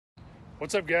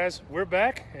What's up, guys? We're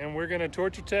back and we're going to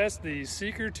torture test the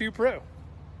Seeker 2 Pro.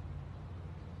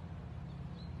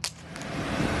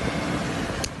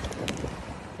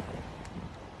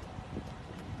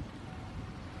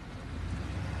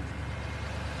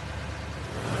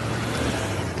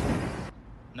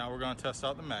 Now we're going to test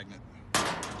out the magnet.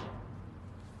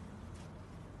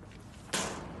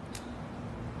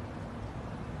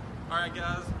 Alright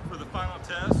guys, for the final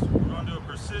test, we're going to do a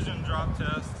precision drop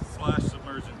test /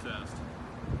 submersion test.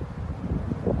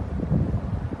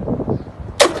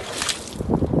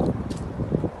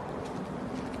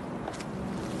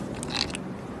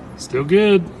 Still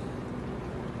good.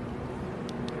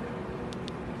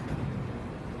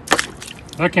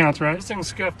 That counts, right? This thing's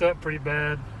scuffed up pretty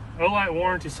bad. Olight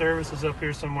warranty service is up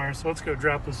here somewhere, so let's go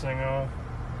drop this thing off.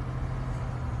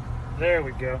 There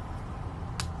we go.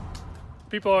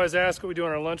 People always ask what we do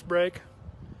on our lunch break.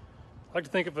 I like to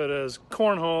think of it as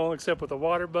cornhole, except with a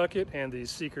water bucket and the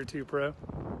Seeker 2 Pro.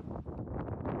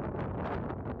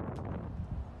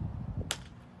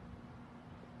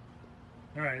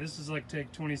 All right, this is like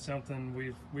take 20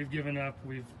 something. We've given up.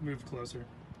 We've moved closer.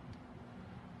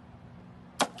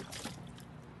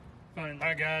 Fine. All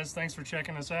right, guys. Thanks for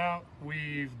checking us out.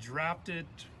 We've dropped it.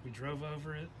 We drove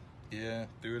over it. Yeah,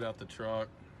 threw it out the truck,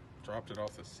 dropped it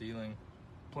off the ceiling.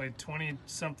 Played 20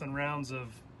 something rounds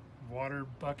of water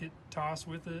bucket toss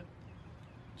with it.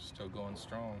 Still going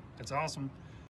strong. It's awesome.